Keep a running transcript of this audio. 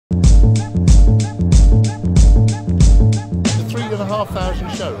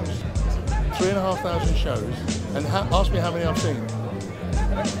3,500 shows. 3,500 shows, and ask me how many I've seen.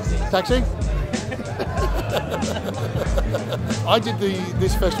 Taxi? I did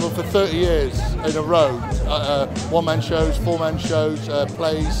this festival for 30 years in a row. One-man shows, four-man shows,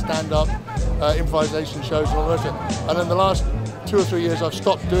 plays, stand-up, improvisation shows, and all the rest of it. And in the last 2 or 3 years, I've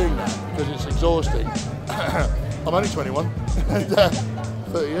stopped doing that because it's exhausting. I'm only 21, and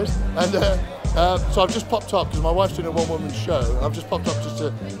 30 years, and so I've just popped up because my wife's doing a one-woman show, and I've just popped up just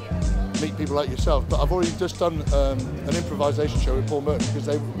to meet people like yourself. But I've already just done an improvisation show with Paul Merton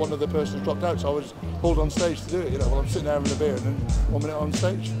because one of the persons dropped out, so I was pulled on stage to do it. You know, while I'm sitting there having a beer, and then 1 minute on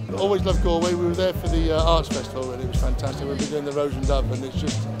stage. I always loved Galway. We were there for the Arts Festival, and it was fantastic. We've been doing the Rose and Dove, and it's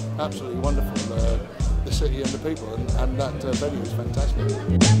just absolutely wonderful. The city and the people, and that venue is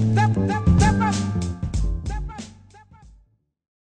fantastic.